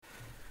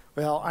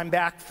Well, I'm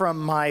back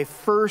from my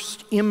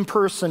first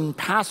in-person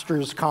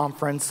pastors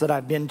conference that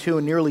I've been to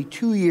in nearly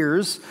 2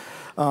 years.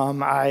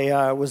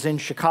 I was in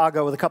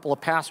Chicago with a couple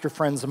of pastor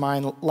friends of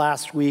mine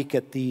last week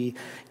at the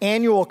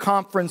annual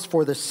conference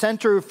for the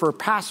Center for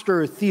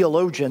Pastor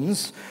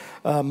Theologians,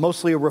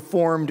 mostly a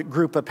Reformed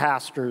group of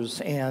pastors,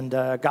 and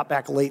got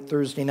back late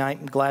Thursday night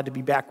and glad to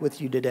be back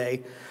with you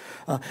today.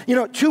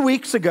 2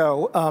 weeks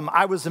ago,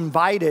 I was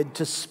invited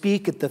to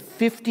speak at the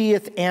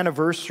 50th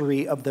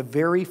anniversary of the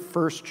very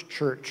first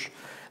church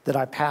that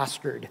I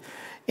pastored.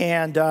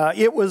 And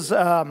it was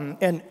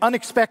an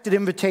unexpected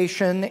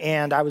invitation,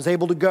 and I was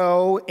able to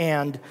go,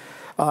 and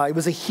it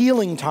was a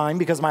healing time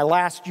because my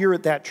last year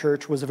at that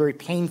church was a very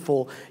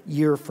painful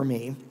year for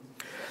me.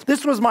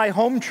 This was my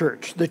home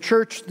church, the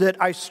church that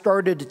I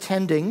started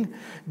attending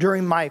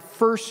during my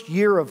first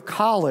year of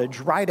college,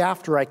 right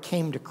after I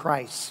came to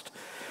Christ.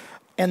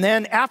 And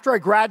then after I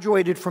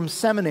graduated from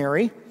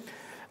seminary,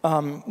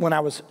 when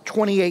I was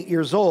 28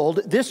 years old,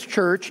 this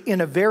church,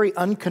 in a very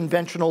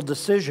unconventional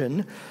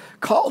decision,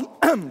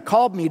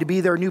 called me to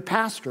be their new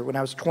pastor when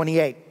I was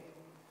 28.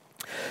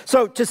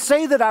 So to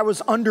say that I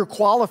was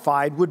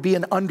underqualified would be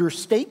an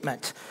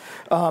understatement.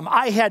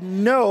 I had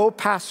no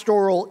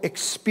pastoral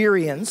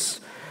experience,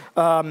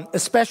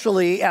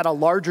 especially at a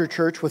larger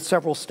church with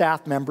several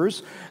staff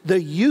members.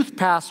 The youth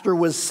pastor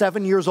was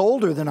 7 years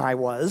older than I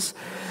was.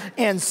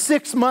 And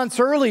 6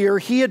 months earlier,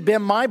 he had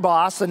been my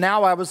boss, and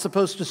now I was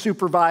supposed to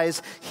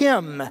supervise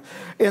him.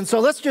 And so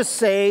let's just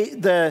say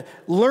the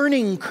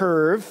learning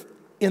curve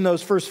in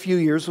those first few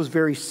years was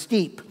very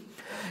steep.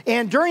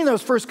 And during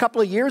those first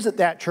couple of years at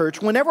that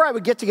church, whenever I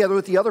would get together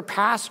with the other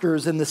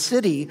pastors in the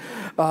city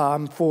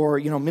for,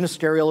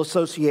 ministerial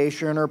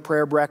association or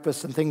prayer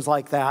breakfast and things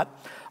like that,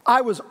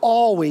 I was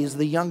always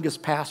the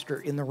youngest pastor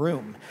in the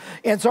room.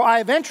 And so I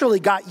eventually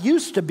got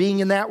used to being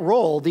in that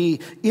role, the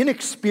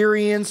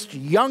inexperienced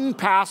young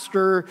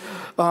pastor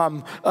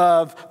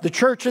of the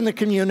church and the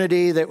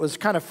community that was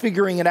kind of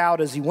figuring it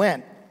out as he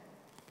went.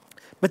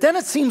 But then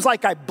it seems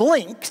like I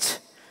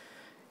blinked,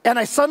 and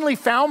I suddenly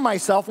found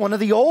myself one of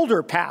the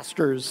older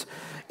pastors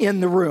in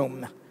the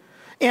room.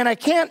 And I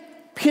can't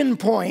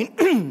pinpoint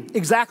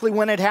exactly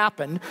when it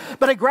happened,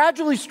 but I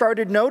gradually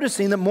started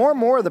noticing that more and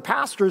more of the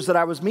pastors that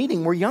I was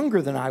meeting were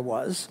younger than I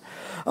was.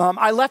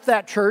 I left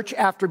that church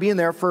after being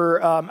there for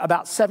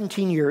about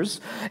 17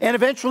 years and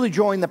eventually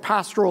joined the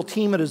pastoral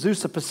team at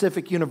Azusa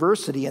Pacific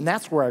University, and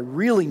that's where I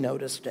really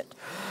noticed it.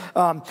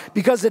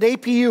 Because at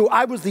APU,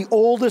 I was the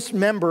oldest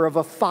member of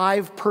a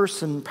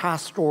 5-person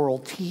pastoral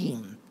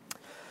team.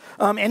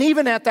 And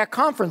even at that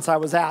conference I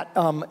was at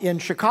in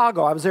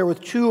Chicago, I was there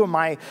with 2 of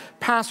my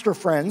pastor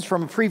friends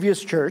from a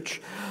previous church,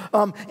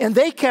 and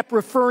they kept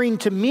referring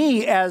to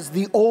me as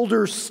the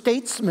older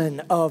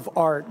statesman of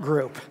our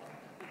group.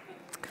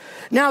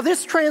 Now,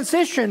 this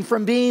transition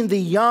from being the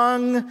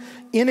young,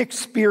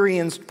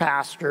 inexperienced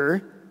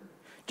pastor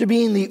to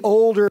being the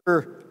older,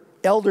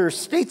 elder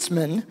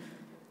statesman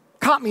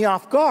caught me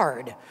off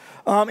guard.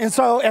 And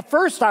so at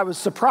first I was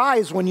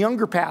surprised when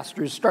younger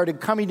pastors started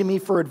coming to me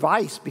for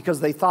advice because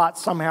they thought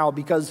somehow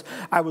because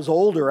I was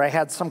older, I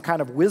had some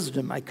kind of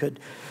wisdom I could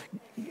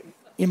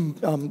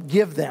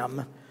give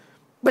them.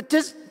 But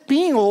does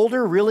being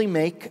older really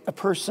make a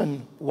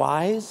person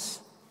wise?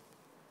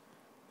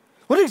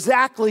 What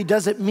exactly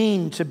does it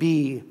mean to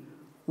be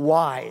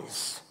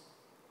wise?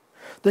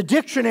 The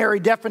dictionary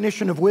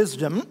definition of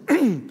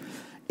wisdom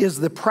is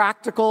the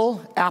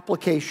practical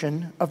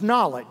application of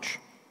knowledge.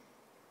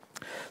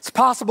 It's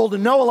possible to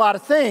know a lot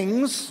of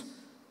things,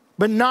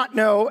 but not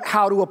know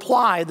how to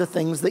apply the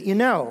things that you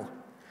know.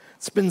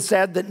 It's been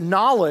said that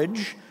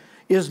knowledge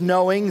is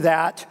knowing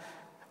that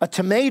a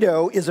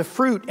tomato is a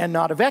fruit and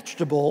not a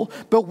vegetable,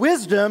 but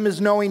wisdom is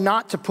knowing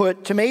not to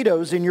put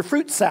tomatoes in your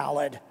fruit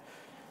salad.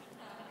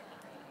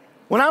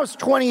 When I was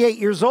 28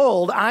 years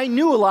old, I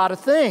knew a lot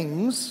of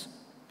things,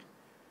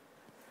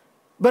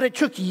 but it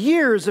took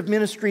years of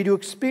ministry to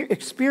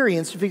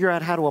experience to figure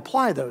out how to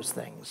apply those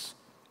things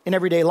in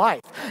everyday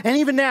life. And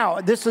even now,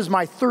 this is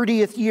my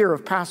 30th year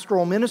of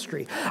pastoral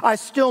ministry. I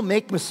still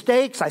make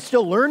mistakes, I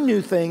still learn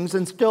new things,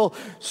 and still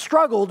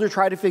struggle to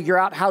try to figure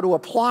out how to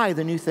apply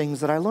the new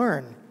things that I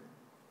learn.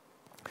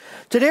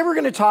 Today we're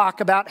going to talk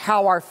about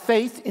how our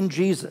faith in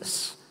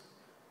Jesus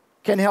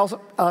can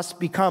help us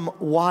become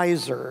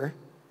wiser,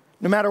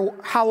 no matter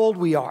how old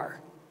we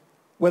are,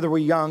 whether we're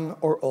young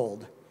or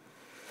old.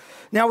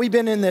 Now, we've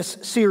been in this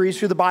series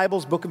through the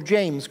Bible's book of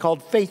James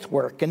called Faith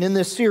Work. And in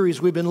this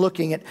series, we've been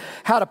looking at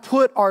how to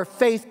put our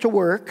faith to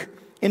work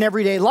in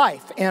everyday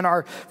life. And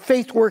our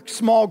Faith Work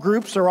small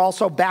groups are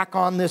also back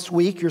on this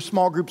week. Your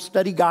small group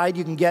study guide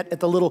you can get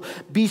at the little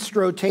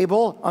bistro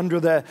table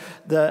under the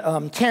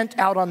tent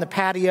out on the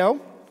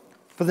patio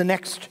for the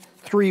next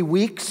 3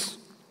 weeks.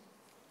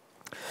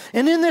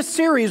 And in this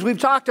series, we've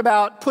talked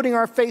about putting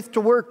our faith to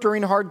work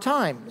during hard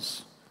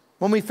times,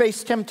 when we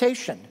face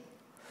temptation.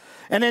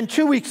 And then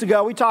 2 weeks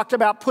ago, we talked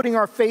about putting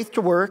our faith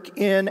to work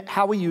in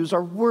how we use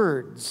our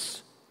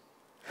words.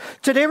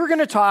 Today, we're going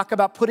to talk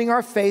about putting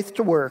our faith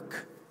to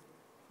work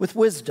with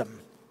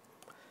wisdom.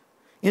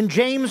 In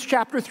James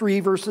chapter 3,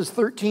 verses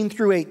 13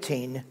 through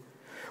 18,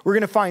 we're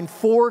going to find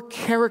 4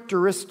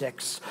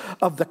 characteristics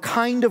of the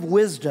kind of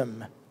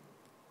wisdom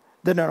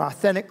that an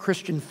authentic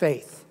Christian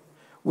faith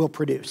will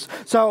produce.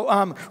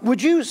 So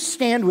would you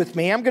stand with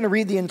me? I'm going to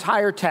read the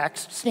entire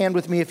text. Stand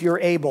with me if you're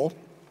able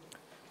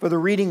for the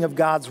reading of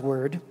God's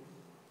word.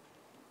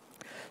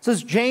 It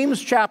says,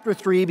 James chapter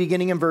 3,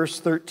 beginning in verse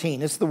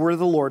 13. It's the word of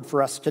the Lord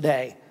for us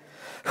today.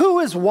 Who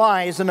is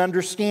wise and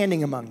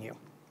understanding among you?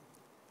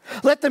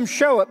 Let them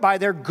show it by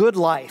their good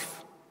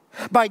life,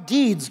 by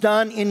deeds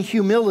done in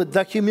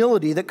the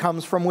humility that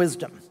comes from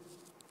wisdom.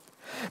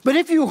 But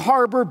if you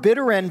harbor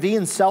bitter envy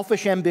and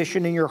selfish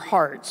ambition in your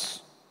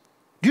hearts,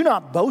 do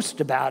not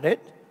boast about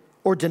it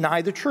or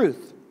deny the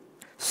truth.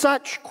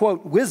 Such,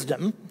 quote,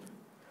 wisdom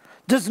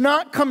does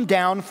not come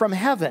down from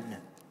heaven,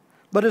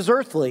 but is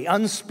earthly,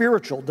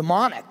 unspiritual,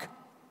 demonic.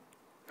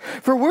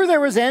 For where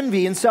there is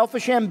envy and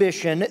selfish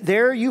ambition,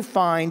 there you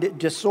find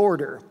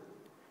disorder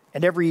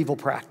and every evil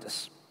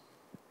practice.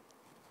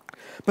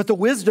 But the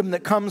wisdom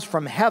that comes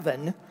from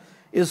heaven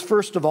is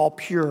first of all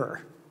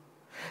pure,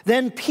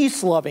 then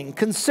peace-loving,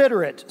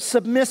 considerate,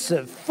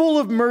 submissive, full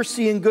of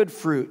mercy and good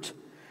fruit,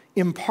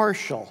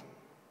 impartial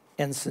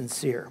and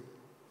sincere.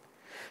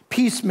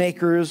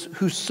 Peacemakers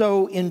who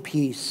sow in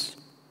peace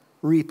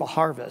reap a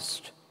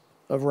harvest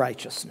of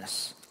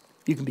righteousness.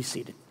 You can be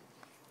seated.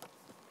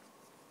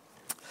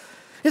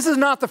 This is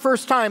not the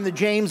first time that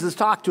James has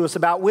talked to us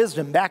about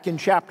wisdom. Back in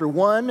chapter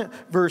 1,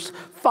 verse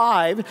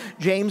 5,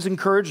 James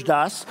encouraged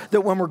us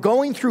that when we're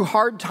going through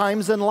hard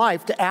times in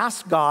life to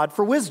ask God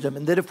for wisdom,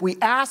 and that if we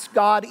ask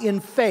God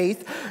in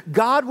faith,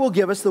 God will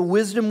give us the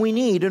wisdom we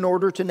need in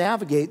order to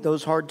navigate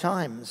those hard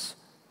times.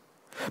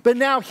 But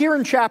now here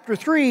in chapter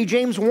 3,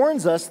 James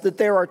warns us that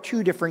there are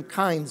 2 different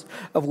kinds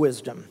of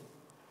wisdom.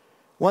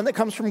 One that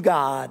comes from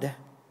God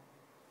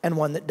and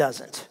one that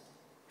doesn't.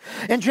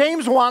 And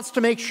James wants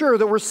to make sure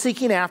that we're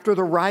seeking after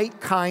the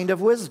right kind of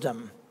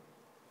wisdom.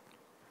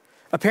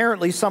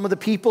 Apparently, some of the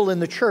people in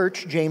the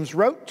church James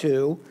wrote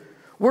to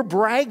were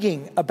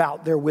bragging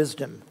about their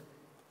wisdom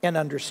and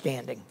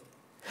understanding.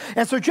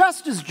 And so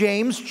just as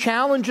James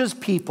challenges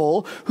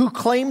people who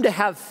claim to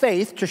have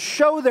faith to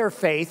show their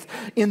faith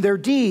in their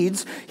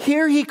deeds,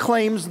 here he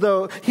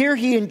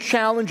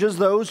challenges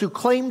those who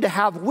claim to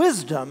have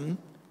wisdom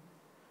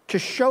to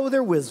show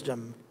their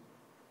wisdom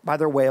by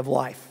their way of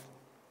life.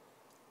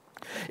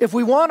 If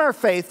we want our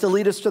faith to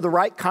lead us to the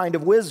right kind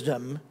of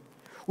wisdom,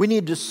 we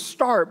need to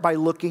start by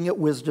looking at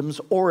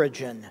wisdom's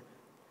origin.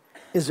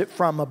 Is it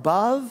from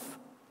above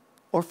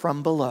or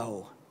from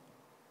below?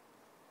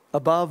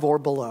 Above or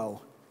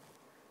below?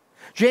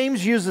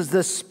 James uses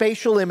this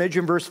spatial image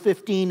in verse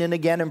 15 and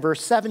again in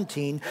verse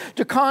 17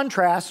 to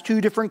contrast 2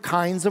 different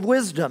kinds of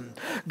wisdom.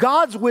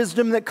 God's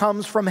wisdom that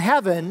comes from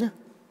heaven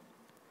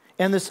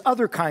and this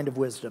other kind of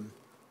wisdom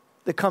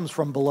that comes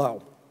from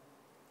below.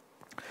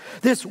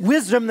 This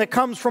wisdom that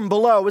comes from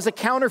below is a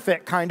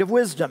counterfeit kind of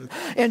wisdom.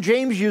 And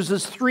James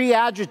uses 3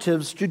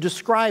 adjectives to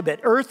describe it: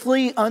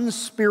 earthly,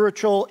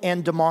 unspiritual,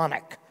 and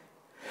demonic.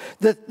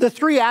 The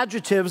 3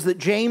 adjectives that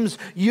James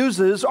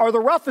uses are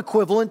the rough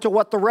equivalent to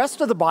what the rest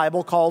of the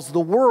Bible calls the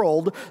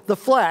world, the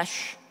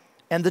flesh,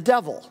 and the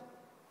devil.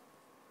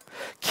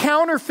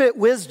 Counterfeit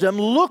wisdom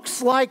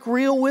looks like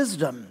real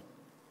wisdom,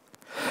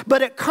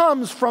 but it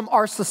comes from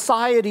our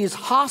society's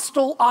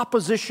hostile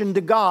opposition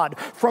to God,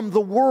 from the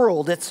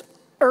world. It's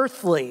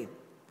earthly.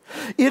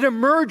 It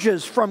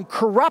emerges from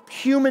corrupt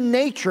human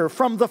nature,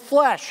 from the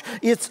flesh.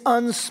 It's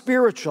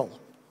unspiritual.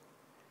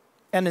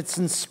 And it's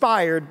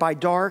inspired by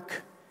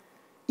dark,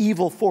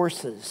 evil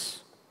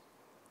forces,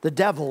 the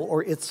devil,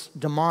 or it's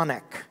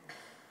demonic.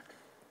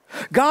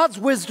 God's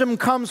wisdom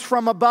comes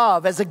from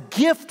above as a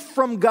gift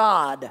from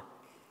God.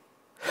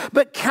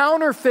 But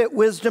counterfeit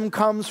wisdom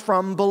comes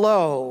from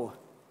below,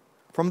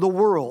 from the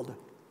world,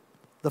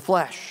 the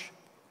flesh,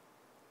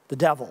 the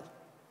devil.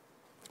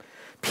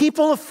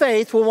 People of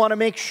faith will want to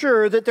make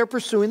sure that they're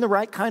pursuing the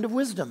right kind of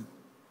wisdom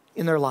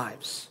in their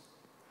lives.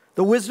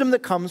 The wisdom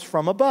that comes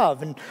from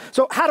above. And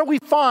so how do we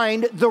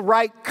find the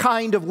right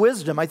kind of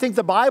wisdom? I think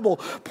the Bible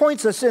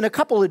points us in a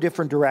couple of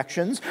different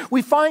directions.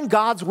 We find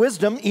God's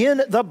wisdom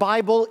in the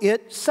Bible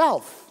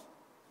itself.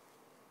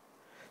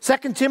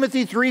 2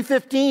 Timothy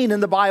 3:15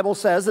 in the Bible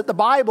says that the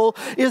Bible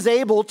is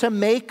able to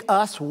make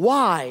us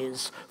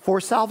wise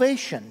for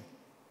salvation.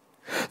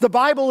 The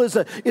Bible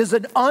is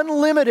an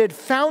unlimited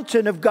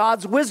fountain of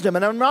God's wisdom.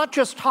 And I'm not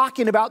just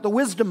talking about the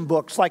wisdom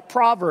books like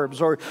Proverbs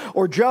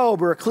or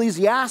Job or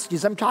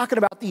Ecclesiastes. I'm talking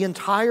about the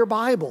entire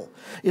Bible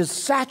is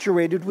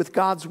saturated with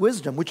God's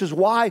wisdom, which is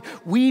why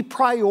we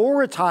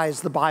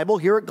prioritize the Bible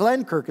here at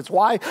Glenkirk. It's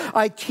why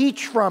I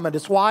teach from it.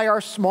 It's why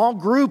our small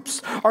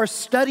groups are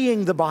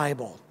studying the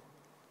Bible,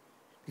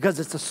 because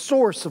it's a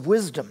source of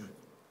wisdom.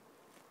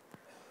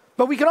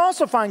 But we can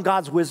also find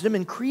God's wisdom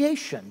in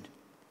creation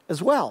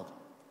as well.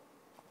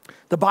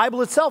 The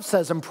Bible itself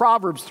says in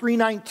Proverbs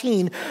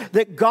 3:19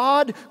 that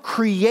God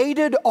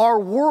created our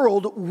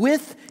world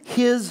with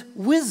his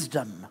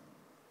wisdom.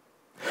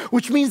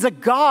 which means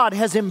that God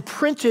has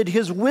imprinted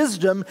his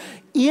wisdom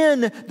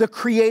in the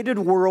created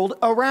world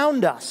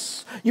around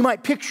us. You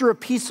might picture a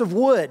piece of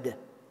wood.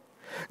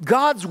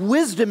 God's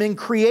wisdom in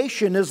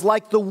creation is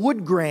like the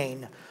wood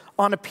grain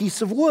on a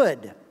piece of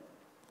wood.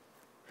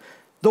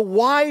 The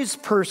wise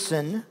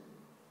person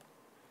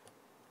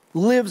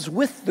lives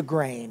with the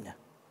grain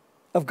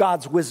of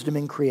God's wisdom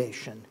in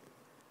creation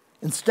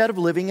instead of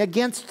living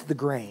against the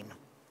grain.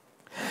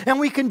 And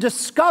we can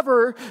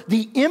discover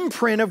the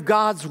imprint of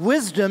God's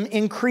wisdom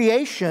in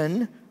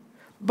creation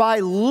by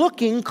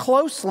looking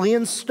closely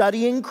and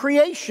studying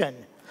creation.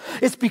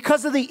 It's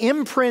because of the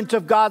imprint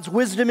of God's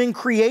wisdom in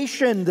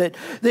creation that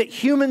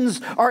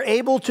humans are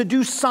able to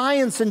do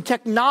science and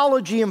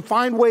technology and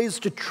find ways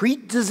to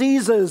treat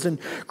diseases and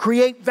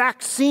create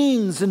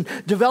vaccines and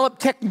develop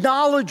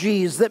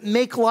technologies that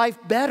make life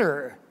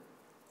better.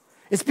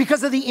 It's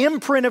because of the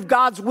imprint of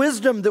God's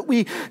wisdom that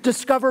we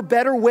discover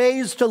better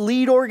ways to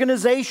lead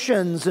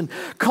organizations and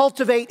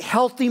cultivate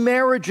healthy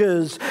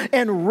marriages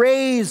and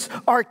raise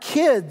our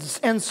kids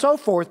and so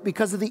forth,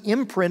 because of the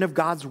imprint of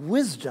God's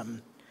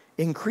wisdom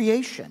in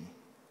creation.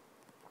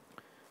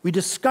 We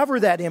discover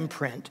that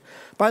imprint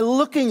by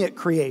looking at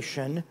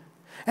creation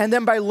and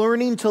then by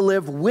learning to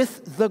live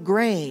with the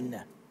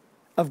grain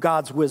of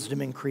God's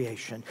wisdom in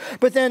creation.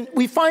 But then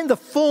we find the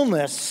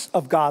fullness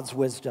of God's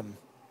wisdom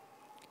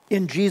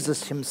in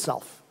Jesus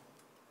himself.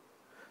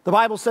 The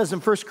Bible says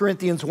in 1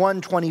 Corinthians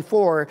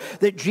 1:24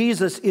 that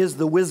Jesus is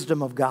the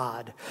wisdom of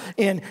God.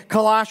 In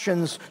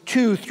Colossians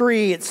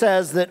 2:3 it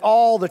says that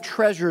all the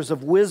treasures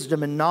of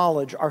wisdom and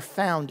knowledge are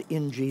found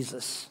in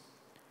Jesus.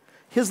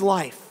 His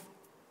life,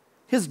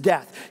 his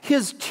death,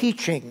 his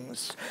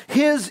teachings,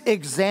 his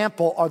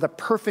example are the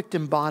perfect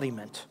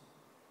embodiment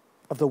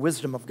of the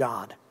wisdom of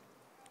God.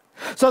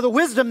 So the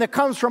wisdom that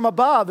comes from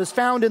above is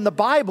found in the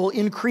Bible,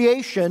 in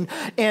creation,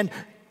 and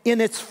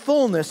in its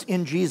fullness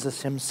in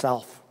Jesus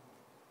himself.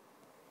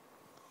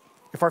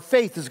 If our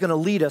faith is going to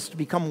lead us to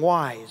become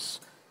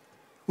wise,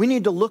 we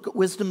need to look at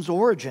wisdom's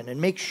origin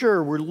and make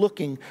sure we're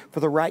looking for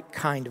the right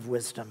kind of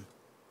wisdom.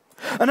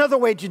 Another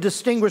way to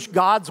distinguish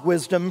God's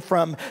wisdom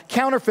from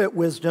counterfeit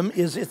wisdom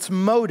is its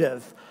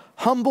motive: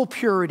 humble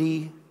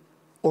purity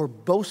or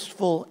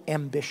boastful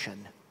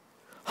ambition.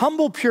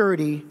 Humble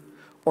purity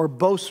or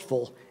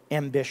boastful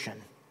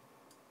ambition.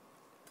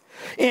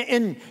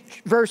 In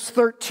verse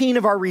 13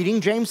 of our reading,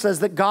 James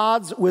says that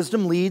God's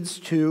wisdom leads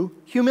to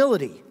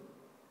humility.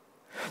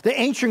 The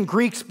ancient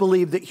Greeks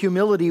believed that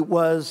humility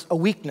was a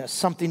weakness,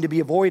 something to be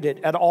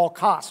avoided at all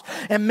costs.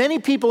 And many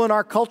people in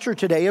our culture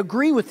today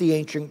agree with the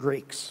ancient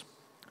Greeks.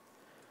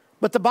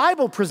 But the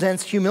Bible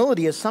presents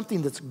humility as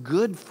something that's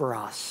good for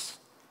us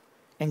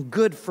and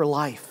good for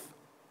life.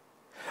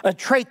 A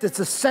trait that's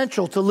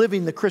essential to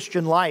living the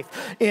Christian life.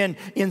 In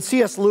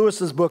C.S.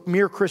 Lewis's book,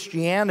 Mere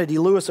Christianity,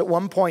 Lewis at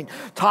one point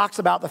talks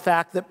about the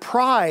fact that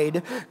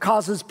pride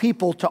causes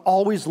people to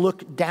always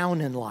look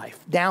down in life,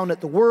 down at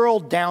the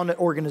world, down at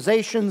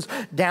organizations,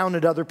 down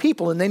at other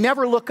people, and they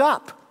never look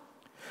up.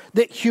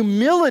 That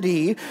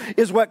humility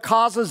is what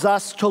causes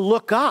us to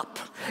look up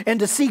and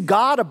to see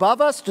God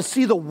above us, to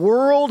see the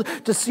world,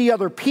 to see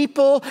other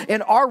people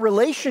and our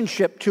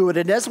relationship to it.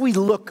 And as we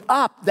look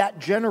up, that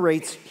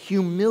generates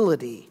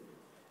humility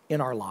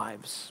in our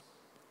lives.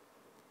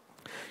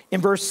 In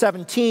verse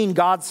 17,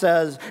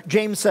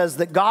 James says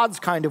that God's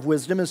kind of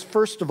wisdom is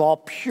first of all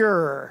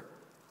pure.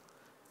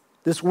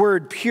 This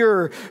word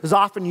pure is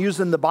often used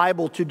in the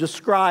Bible to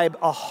describe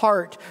a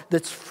heart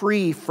that's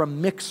free from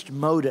mixed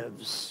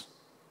motives.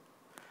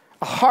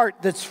 A heart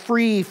that's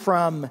free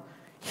from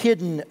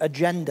hidden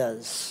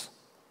agendas.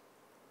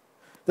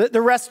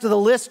 The rest of the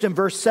list in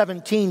verse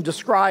 17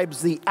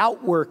 describes the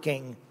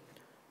outworking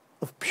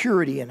of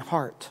purity in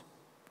heart.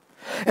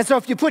 And so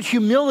if you put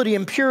humility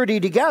and purity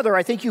together,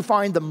 I think you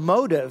find the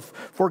motive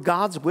for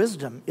God's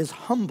wisdom is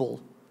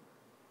humble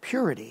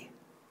purity.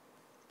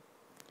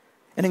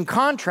 And in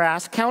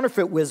contrast,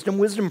 counterfeit wisdom,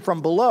 wisdom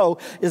from below,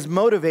 is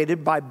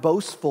motivated by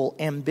boastful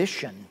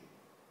ambition.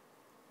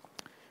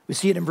 We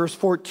see it in verse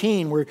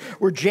 14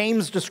 where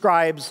James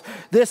describes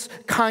this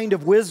kind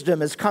of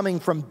wisdom as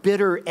coming from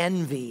bitter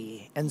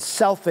envy and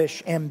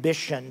selfish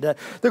ambition.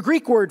 The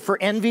Greek word for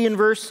envy in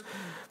verse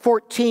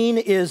 14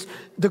 is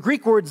the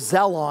Greek word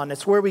zelon.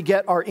 It's where we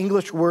get our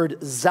English word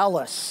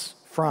zealous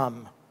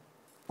from,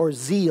 or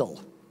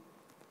zeal.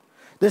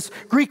 This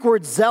Greek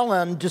word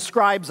zelon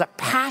describes a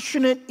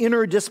passionate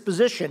inner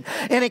disposition,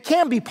 and it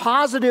can be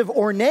positive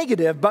or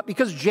negative, but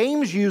because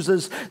James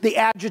uses the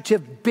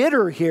adjective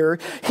bitter here,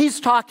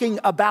 he's talking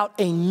about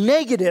a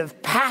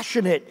negative,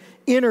 passionate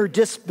inner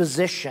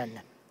disposition,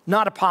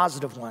 not a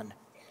positive one.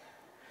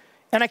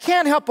 And I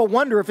can't help but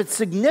wonder if it's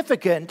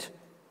significant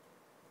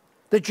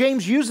that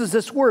James uses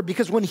this word,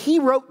 because when he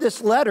wrote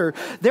this letter,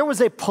 there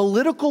was a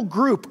political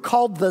group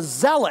called the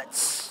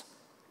Zealots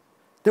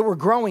that were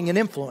growing in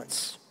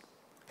influence.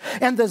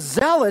 And the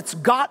Zealots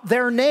got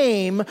their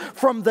name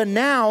from the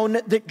noun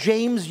that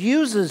James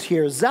uses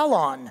here,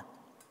 zelon.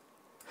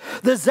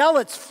 The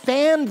zealots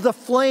fanned the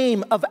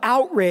flame of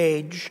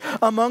outrage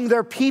among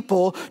their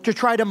people to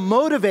try to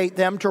motivate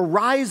them to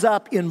rise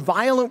up in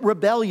violent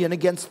rebellion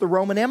against the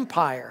Roman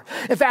Empire.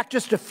 In fact,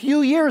 just a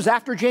few years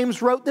after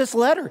James wrote this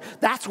letter,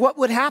 that's what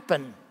would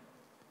happen.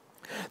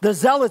 The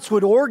zealots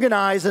would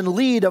organize and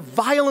lead a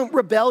violent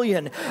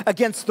rebellion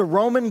against the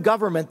Roman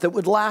government that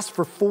would last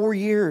for 4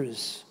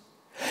 years.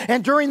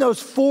 And during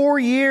those 4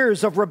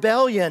 years of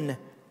rebellion, it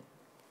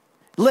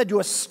led to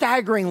a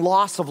staggering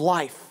loss of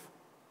life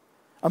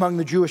among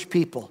the Jewish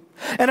people.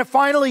 And it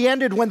finally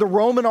ended when the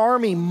Roman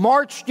army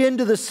marched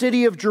into the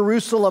city of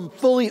Jerusalem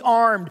fully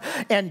armed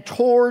and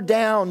tore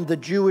down the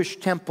Jewish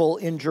temple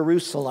in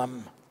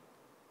Jerusalem.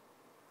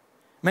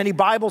 Many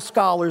Bible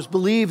scholars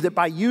believe that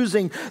by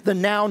using the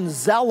noun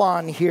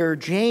zealon here,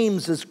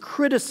 James is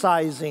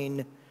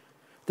criticizing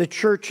the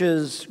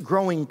church's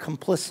growing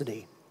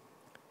complicity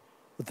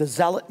with the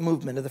zealot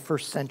movement of the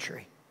first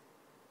century.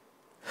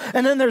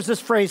 And then there's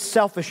this phrase,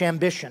 selfish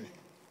ambition.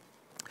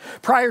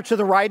 Prior to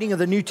the writing of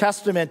the New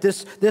Testament,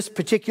 this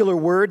particular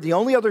word, the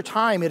only other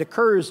time it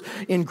occurs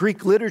in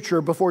Greek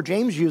literature before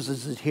James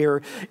uses it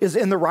here, is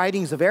in the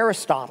writings of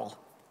Aristotle.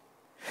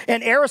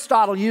 And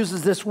Aristotle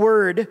uses this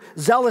word,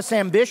 zealous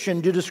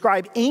ambition, to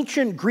describe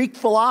ancient Greek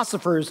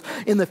philosophers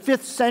in the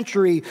 5th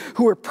century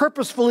who were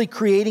purposefully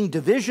creating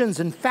divisions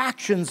and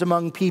factions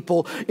among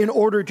people in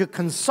order to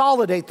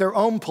consolidate their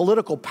own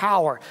political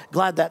power.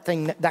 Glad that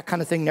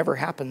kind of thing never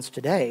happens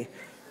today.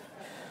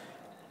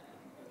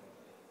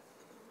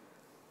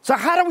 So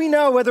how do we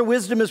know whether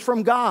wisdom is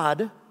from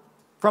God,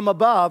 from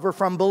above, or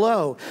from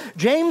below?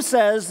 James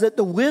says that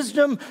the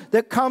wisdom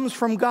that comes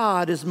from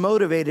God is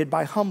motivated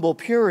by humble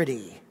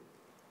purity.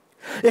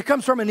 It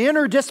comes from an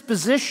inner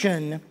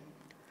disposition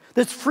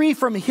that's free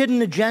from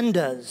hidden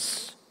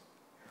agendas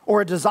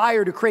or a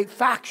desire to create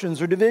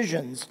factions or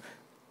divisions.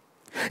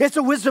 It's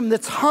a wisdom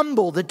that's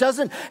humble, that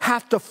doesn't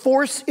have to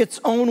force its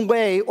own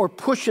way or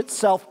push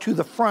itself to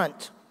the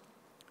front,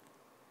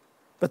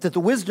 but that the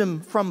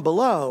wisdom from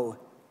below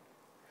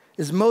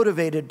is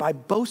motivated by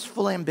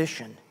boastful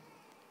ambition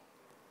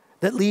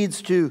that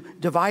leads to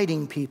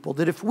dividing people.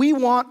 That if we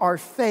want our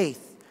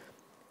faith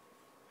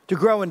to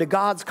grow into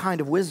God's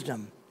kind of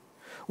wisdom,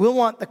 we'll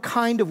want the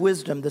kind of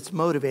wisdom that's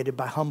motivated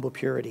by humble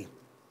purity.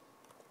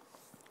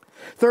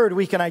 Third,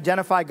 we can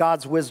identify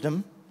God's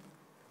wisdom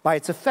by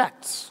its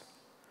effects: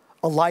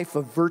 a life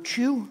of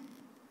virtue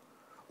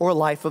or a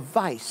life of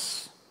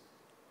vice.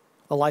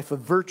 A life of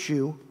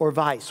virtue or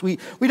vice. We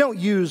don't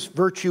use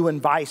virtue and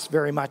vice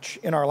very much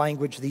in our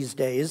language these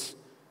days,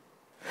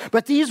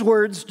 but these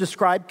words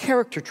describe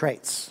character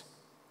traits.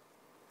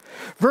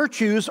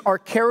 Virtues are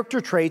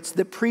character traits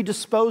that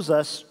predispose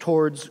us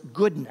towards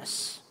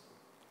goodness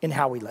in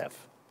how we live.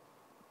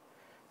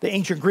 The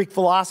ancient Greek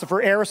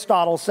philosopher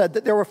Aristotle said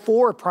that there were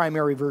 4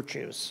 primary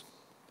virtues.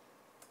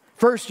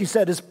 First, he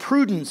said, is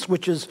prudence,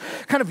 which is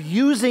kind of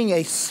using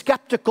a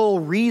skeptical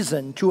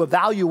reason to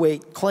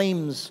evaluate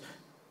claims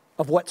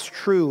of what's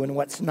true and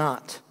what's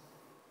not.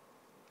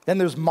 Then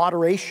there's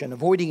moderation,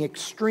 avoiding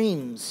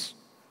extremes.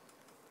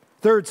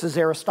 Third, says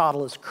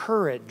Aristotle, is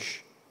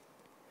courage.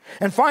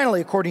 And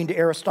finally, according to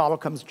Aristotle,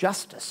 comes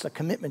justice, a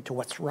commitment to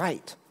what's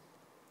right.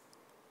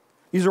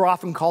 These are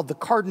often called the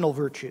cardinal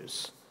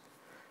virtues.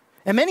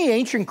 And many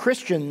ancient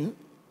Christians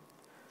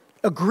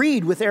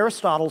agreed with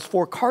Aristotle's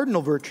 4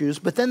 cardinal virtues,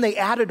 but then they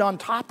added on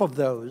top of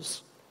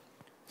those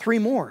 3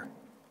 more: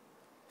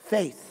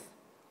 faith,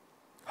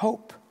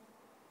 hope,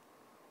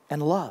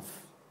 and love.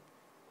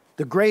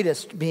 The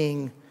greatest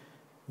being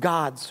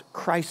God's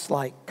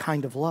Christ-like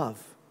kind of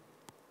love.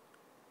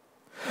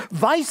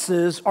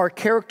 Vices are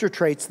character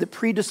traits that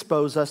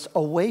predispose us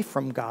away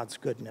from God's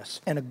goodness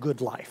and a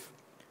good life.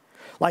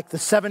 Like the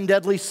 7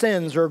 deadly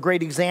sins are a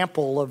great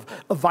example of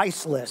a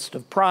vice list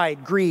of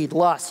pride, greed,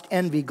 lust,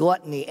 envy,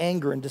 gluttony,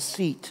 anger, and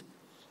deceit.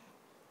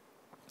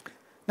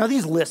 Now,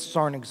 these lists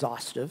aren't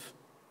exhaustive,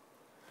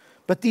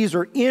 but these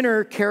are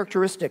inner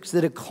characteristics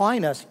that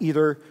incline us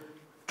either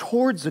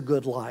towards a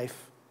good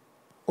life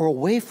or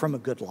away from a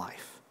good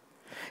life.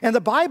 And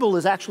the Bible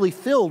is actually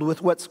filled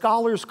with what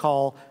scholars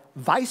call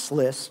vice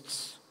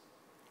lists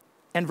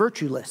and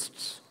virtue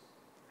lists.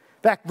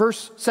 In fact,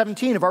 verse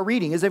 17 of our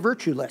reading is a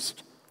virtue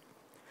list.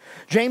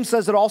 James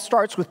says it all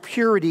starts with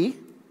purity,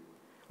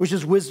 which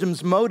is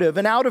wisdom's motive,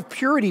 and out of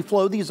purity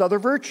flow these other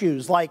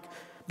virtues, like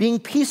being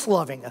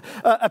peace-loving.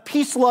 A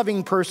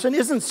peace-loving person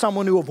isn't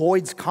someone who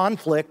avoids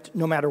conflict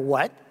no matter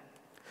what.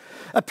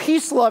 A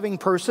peace-loving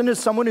person is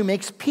someone who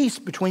makes peace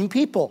between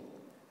people.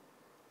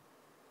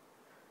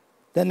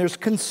 Then there's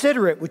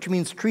considerate, which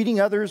means treating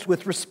others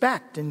with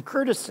respect and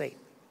courtesy.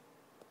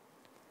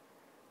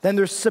 Then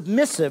there's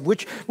submissive,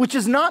 which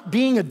is not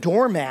being a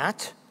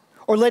doormat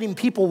or letting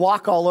people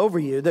walk all over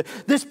you.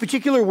 This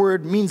particular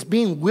word means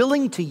being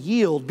willing to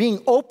yield,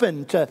 being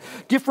open to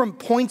different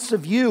points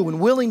of view and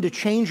willing to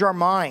change our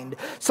mind.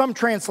 Some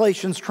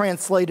translations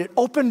translate it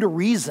open to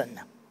reason.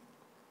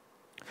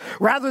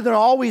 Rather than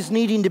always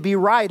needing to be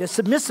right, a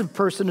submissive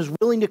person is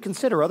willing to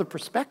consider other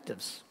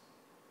perspectives.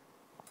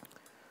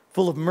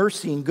 Full of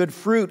mercy and good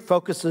fruit,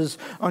 focuses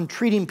on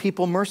treating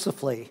people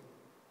mercifully.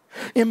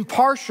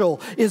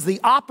 Impartial is the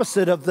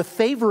opposite of the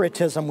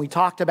favoritism we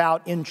talked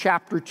about in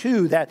chapter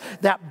 2,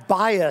 that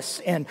bias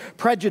and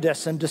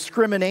prejudice and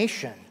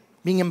discrimination,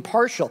 being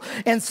impartial.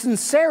 And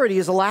sincerity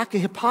is a lack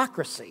of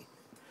hypocrisy.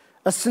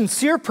 A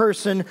sincere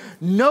person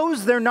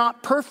knows they're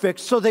not perfect,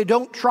 so they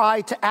don't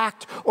try to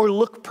act or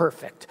look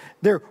perfect.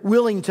 They're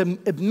willing to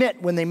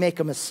admit when they make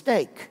a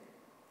mistake.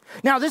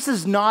 Now, this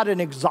is not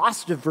an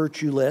exhaustive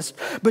virtue list,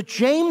 but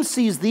James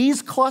sees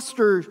this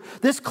cluster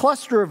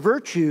of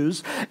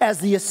virtues as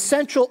the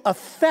essential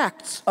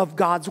effects of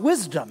God's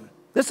wisdom.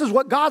 This is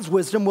what God's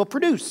wisdom will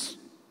produce.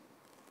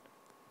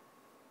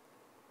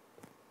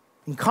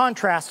 In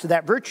contrast to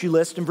that virtue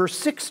list, in verse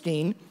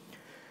 16,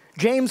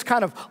 James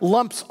kind of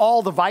lumps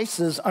all the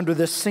vices under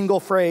this single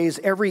phrase,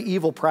 every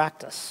evil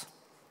practice.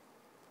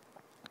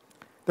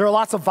 There are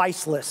lots of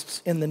vice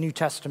lists in the New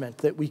Testament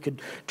that we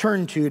could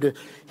turn to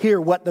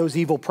hear what those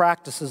evil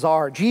practices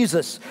are.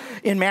 Jesus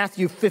in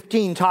Matthew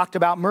 15 talked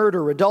about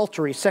murder,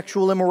 adultery,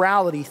 sexual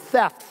immorality,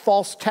 theft,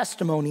 false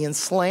testimony, and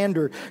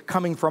slander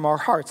coming from our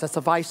hearts. That's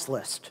a vice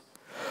list.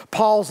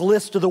 Paul's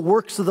list of the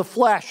works of the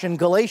flesh in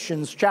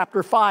Galatians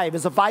chapter 5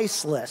 is a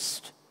vice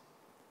list.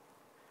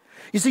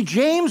 You see,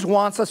 James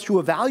wants us to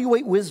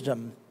evaluate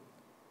wisdom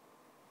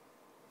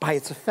by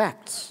its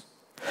effects.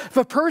 If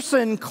a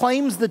person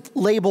claims the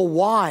label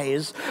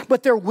wise,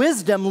 but their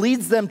wisdom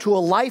leads them to a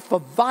life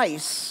of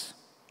vice,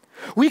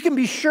 we can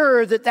be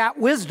sure that that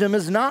wisdom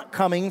is not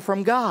coming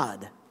from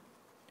God.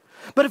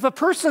 But if a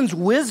person's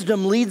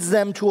wisdom leads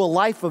them to a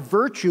life of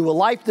virtue, a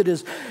life that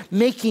is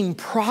making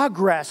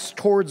progress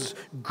towards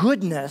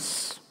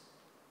goodness,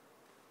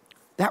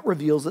 that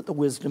reveals that the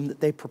wisdom that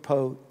they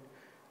propose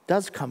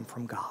does come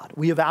from God.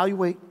 We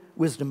evaluate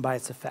wisdom by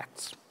its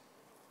effects.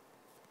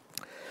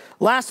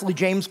 Lastly,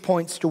 James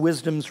points to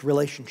wisdom's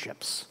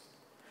relationships.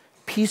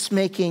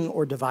 Peacemaking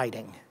or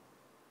dividing.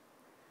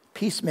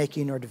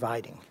 Peacemaking or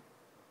dividing.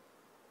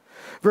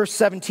 Verse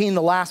 17,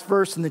 the last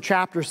verse in the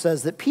chapter,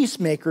 says that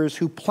peacemakers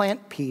who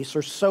plant peace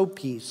or sow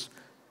peace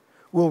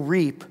will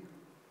reap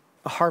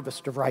a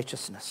harvest of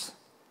righteousness.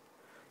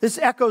 This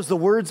echoes the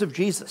words of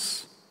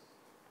Jesus,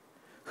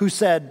 who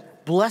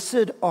said,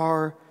 "Blessed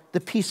are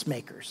the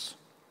peacemakers,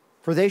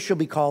 for they shall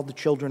be called the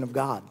children of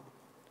God."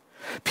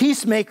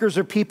 Peacemakers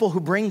are people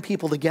who bring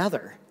people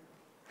together,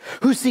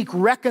 who seek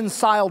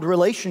reconciled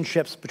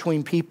relationships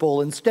between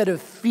people instead of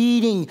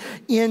feeding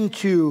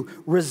into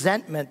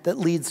resentment that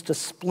leads to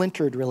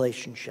splintered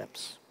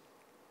relationships.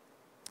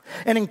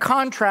 And in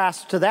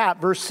contrast to that,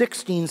 verse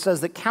 16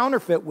 says that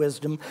counterfeit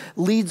wisdom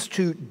leads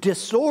to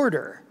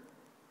disorder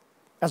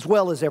as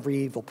well as every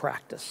evil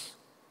practice.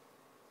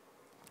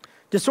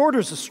 Disorder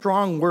is a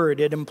strong word.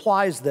 It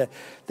implies the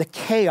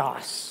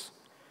chaos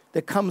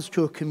that comes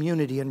to a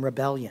community in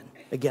rebellion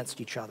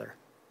against each other.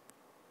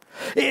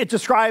 It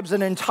describes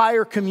an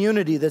entire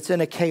community that's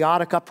in a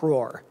chaotic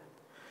uproar,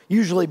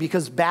 usually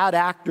because bad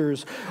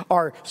actors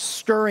are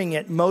stirring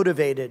it,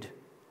 motivated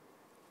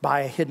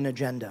by a hidden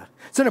agenda.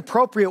 It's an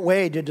appropriate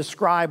way to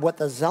describe what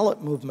the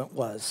Zealot movement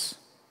was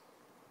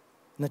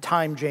in the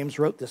time James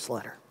wrote this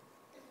letter.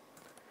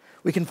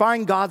 We can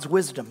find God's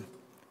wisdom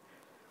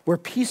where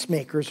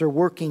peacemakers are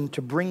working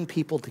to bring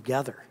people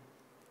together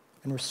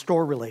and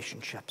restore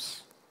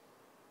relationships.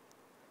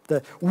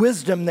 The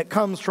wisdom that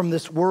comes from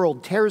this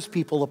world tears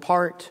people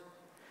apart,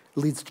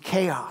 leads to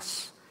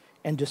chaos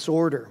and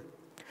disorder.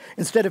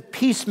 Instead of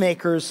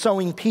peacemakers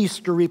sowing peace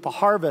to reap a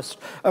harvest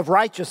of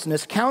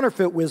righteousness,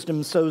 counterfeit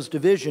wisdom sows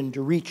division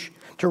to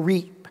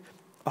reap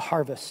a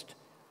harvest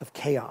of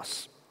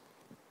chaos.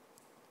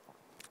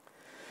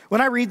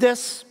 When I read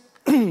this,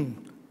 no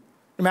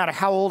matter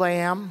how old I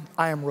am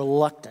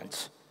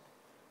reluctant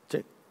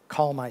to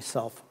call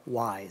myself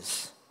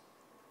wise.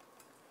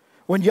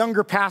 When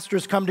younger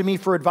pastors come to me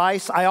for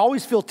advice, I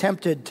always feel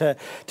tempted to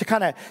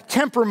kind of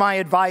temper my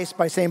advice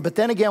by saying, but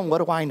then again,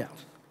 what do I know?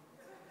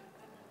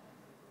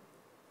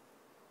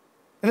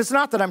 And it's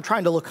not that I'm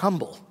trying to look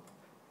humble.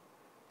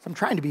 I'm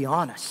trying to be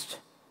honest.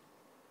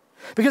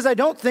 Because I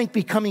don't think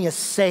becoming a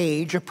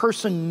sage, a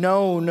person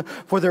known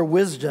for their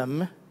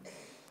wisdom,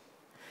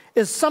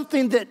 is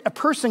something that a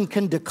person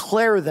can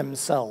declare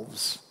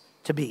themselves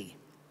to be.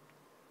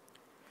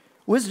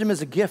 Wisdom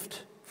is a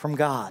gift from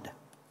God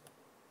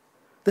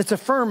that's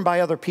affirmed by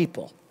other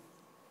people,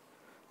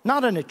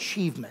 not an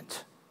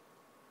achievement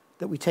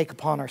that we take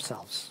upon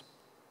ourselves.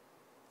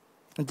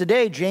 And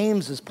today,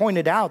 James has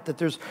pointed out that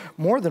there's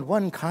more than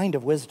one kind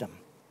of wisdom.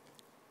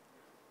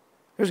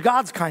 There's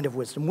God's kind of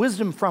wisdom,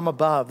 wisdom from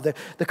above,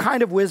 the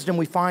kind of wisdom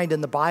we find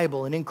in the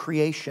Bible and in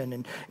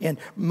creation and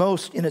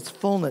most in its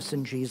fullness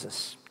in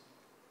Jesus.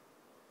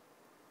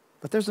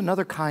 But there's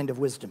another kind of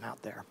wisdom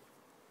out there,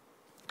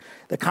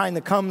 the kind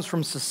that comes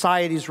from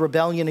society's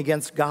rebellion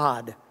against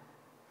God,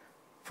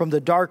 from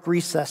the dark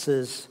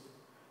recesses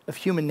of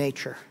human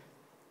nature,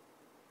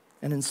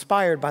 and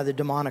inspired by the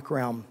demonic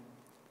realm.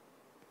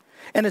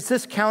 And it's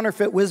this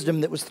counterfeit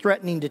wisdom that was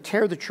threatening to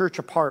tear the church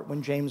apart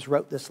when James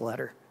wrote this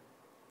letter.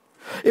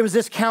 It was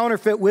this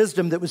counterfeit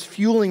wisdom that was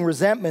fueling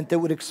resentment that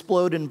would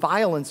explode in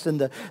violence in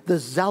the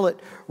Zealot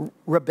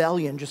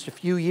rebellion just a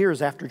few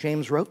years after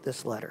James wrote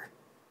this letter.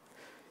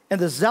 And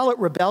the Zealot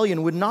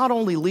rebellion would not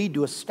only lead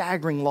to a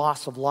staggering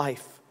loss of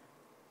life,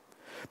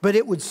 but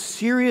it would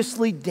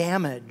seriously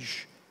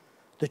damage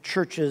the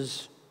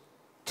church's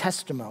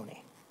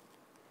testimony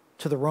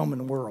to the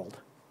Roman world.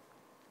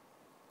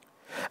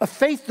 A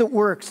faith that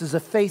works is a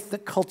faith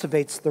that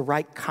cultivates the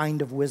right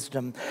kind of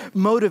wisdom,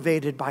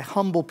 motivated by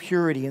humble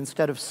purity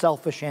instead of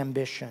selfish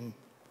ambition,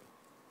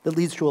 that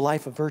leads to a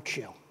life of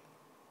virtue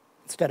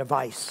instead of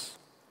vice,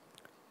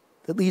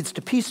 that leads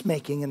to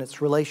peacemaking in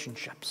its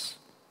relationships.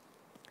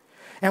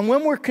 And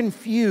when we're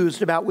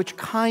confused about which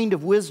kind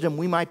of wisdom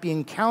we might be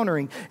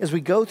encountering as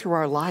we go through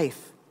our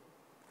life,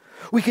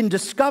 we can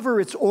discover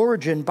its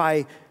origin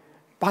by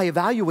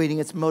evaluating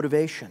its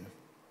motivation,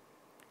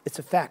 its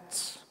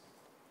effects,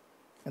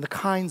 and the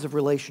kinds of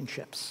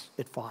relationships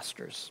it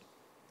fosters.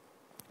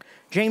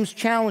 James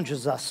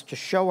challenges us to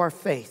show our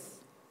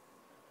faith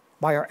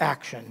by our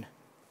action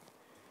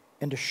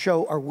and to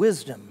show our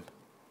wisdom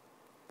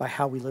by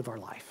how we live our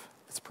life.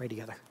 Let's pray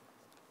together.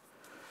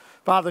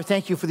 Father,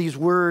 thank you for these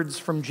words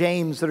from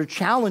James that are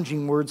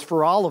challenging words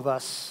for all of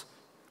us,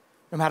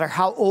 no matter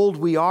how old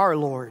we are,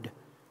 Lord.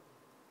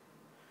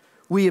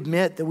 We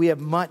admit that we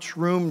have much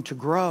room to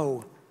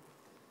grow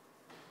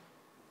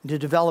into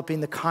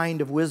developing the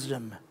kind of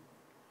wisdom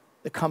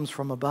that comes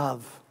from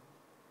above,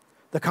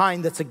 the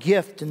kind that's a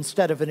gift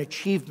instead of an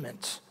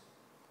achievement,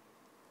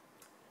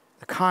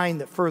 the kind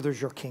that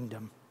furthers your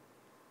kingdom.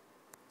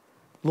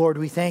 Lord,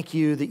 we thank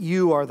you that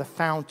you are the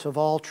fount of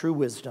all true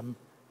wisdom.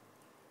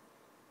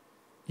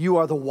 You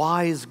are the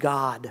wise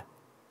God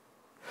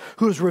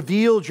who has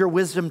revealed your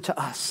wisdom to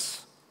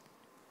us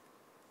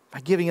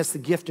by giving us the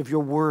gift of your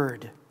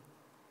word,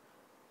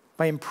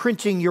 by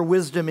imprinting your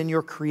wisdom in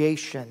your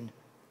creation,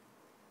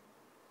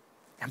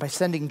 and by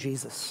sending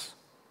Jesus,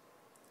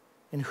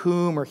 in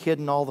whom are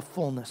hidden all the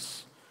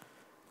fullness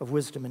of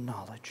wisdom and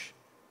knowledge.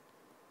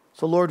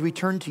 So, Lord, we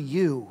turn to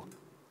you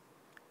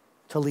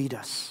to lead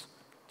us,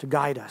 to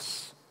guide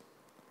us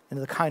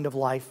into the kind of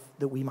life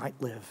that we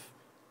might live.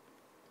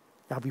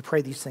 God, we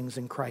pray these things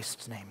in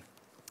Christ's name.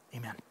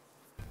 Amen.